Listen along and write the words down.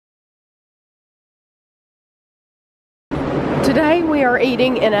Today we are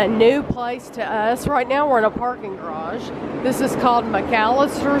eating in a new place to us. Right now we're in a parking garage. This is called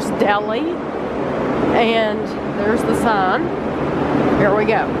McAlister's Deli. And there's the sign. Here we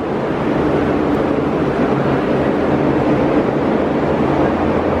go.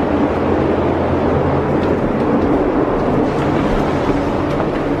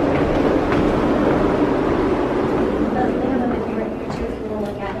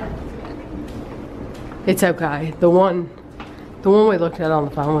 It's okay. The one we looked at on the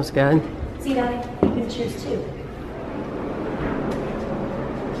phone was good. See, Daddy, you can choose two.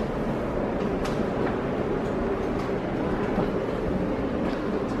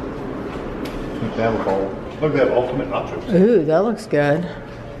 Look at that ultimate nachos. Ooh, that looks good.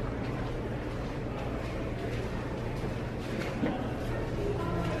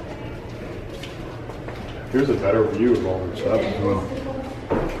 Here's a better view of all this stuff. Ooh,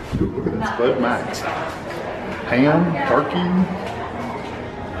 look at that Spud Max. Ham, turkey.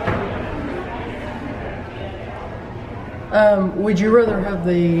 Would you rather have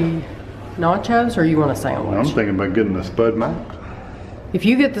the nachos or you want a sandwich? I'm thinking about getting the Spud Max. If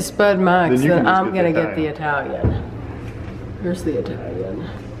you get the Spud Max, then I'm gonna get the Italian. Here's the Italian.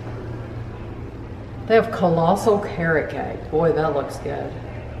 They have colossal carrot cake. Boy, that looks good.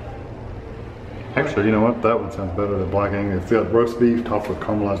 Actually, you know what? That one sounds better than black Angus. It's got roast beef topped with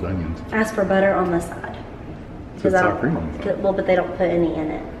caramelized onions. Ask for butter on the side. It's sour cream on the side. Well, but they don't put any in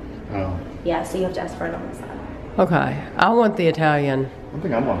it. Oh. Yeah, so you have to ask for it on the side. Okay, I want the Italian. I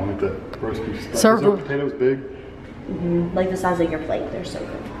think I'm on with the roast beef stuff. Serve the potatoes big. Mm-hmm. Like the size of your plate. They're so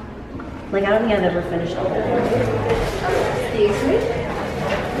good. Like, I don't think I've ever finished all of them. Excuse me?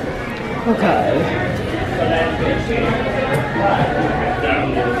 Okay.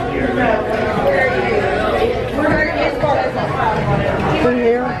 We're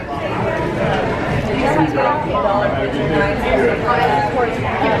here.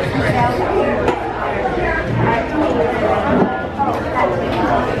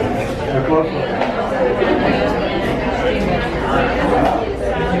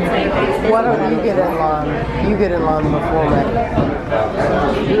 Why don't you get in line? You get in line before me.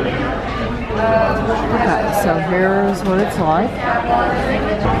 Okay, so here's what it's like.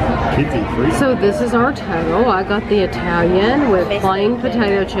 So this is our total. I got the Italian with plain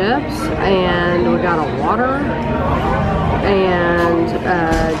potato chips, and we got a water, and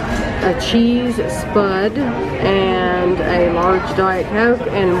a cheese Spud, and a large Diet Coke,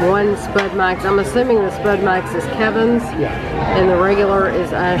 and one Spud Max. I'm assuming the Spud Max is Kevin's, and the regular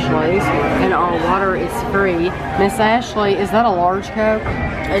is Ashley's, and our water is free. Miss Ashley, is that a large Coke?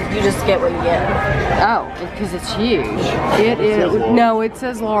 You just get what you get. Oh, because it's huge. It is. No, it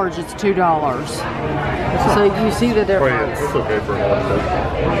says large. It's $2. So you see the difference. It's okay for a large Coke.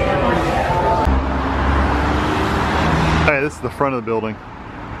 Hey, this is the front of the building.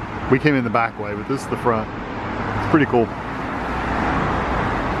 We came in the back way, but this is the front. It's pretty cool.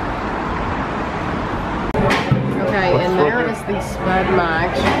 Okay, and there is the Spud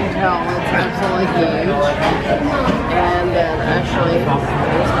Max. You can tell it's absolutely huge. And then Ashley is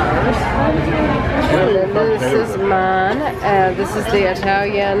hers. And then this is mine. This is the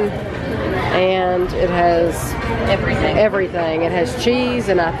Italian, and it has everything. It has cheese,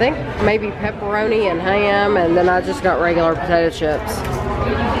 and I think maybe pepperoni and ham, and then I just got regular potato chips.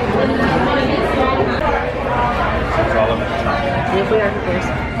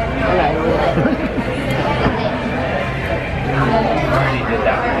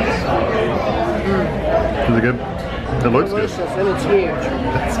 Is it good? It looks delicious, good. And it's huge.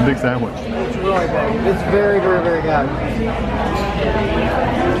 It's a big sandwich. It's really big. It's very, very, very good.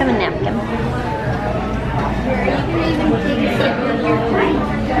 Have a napkin.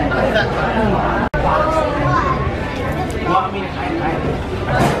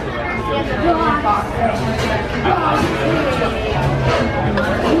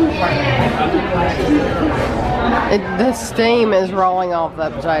 The steam is rolling off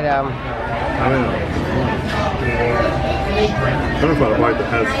that potato. I don't know. I don't know if I like that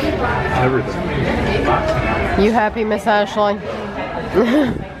has everything. You happy, Miss Ashley?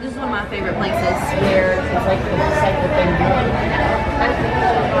 This is one of my favorite places where it's like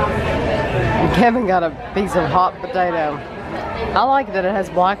the Kevin got a piece of hot potato. I like that it has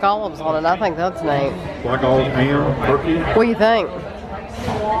black olives on it. I think that's neat. Black olives, ham, turkey. What do you think?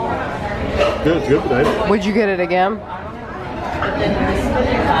 Good, it's good potato. Would you get it again?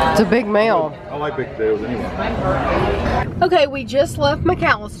 It's a big meal. I like big potatoes anyway. Okay, we just left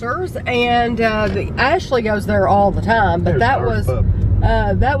McAlister's, and Ashley goes there all the time, but that was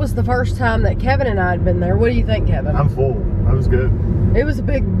the first time that Kevin and I had been there. What do you think, Kevin? I'm full. That was good. It was a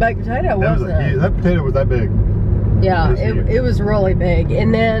big baked potato, wasn't it? That potato was that big. Yeah, it was really big.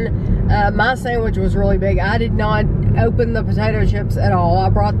 And then my sandwich was really big. I did not open the potato chips at all. I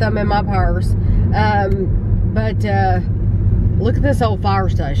brought them in my purse. But look at this old fire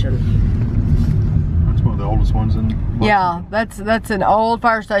station. That's one of the oldest ones in Lexington. Yeah, that's an old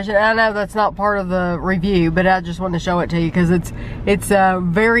fire station. I know that's not part of the review, but I just wanted to show it to you because it's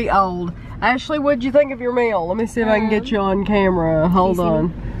very old. Ashley, what'd you think of your meal? Let me see if I can get you on camera. Hold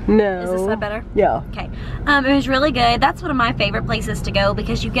on. No. Is this that better? Yeah. Okay. It was really good. That's one of my favorite places to go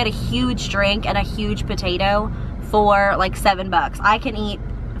because you get a huge drink and a huge potato for like $7. I can eat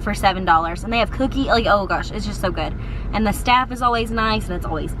for $7, and they have cookie, like, oh gosh, it's just so good. And the staff is always nice, and it's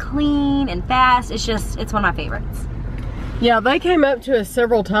always clean and fast. It's one of my favorites. Yeah, they came up to us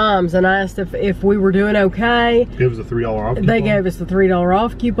several times and asked if we were doing okay. Gave us a $3 off coupon. They gave us the $3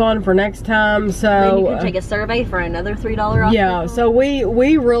 off coupon for next time. So then you can take a survey for another $3 off. Yeah, coupon. so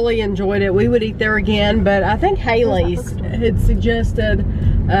we really enjoyed it. We would eat there again, but I think Haley's had suggested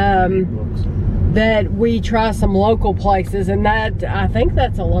that we try some local places, and that I think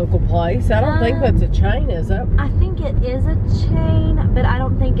that's a local place. I don't think that's a chain, is it? I think it is a chain, but I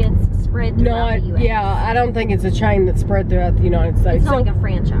don't think it's spread throughout the U.S. Yeah, I don't think it's a chain that's spread throughout the United States. It's not like a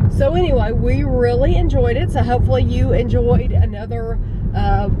franchise. So anyway, we really enjoyed it. So hopefully you enjoyed another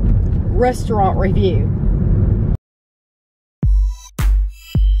restaurant review.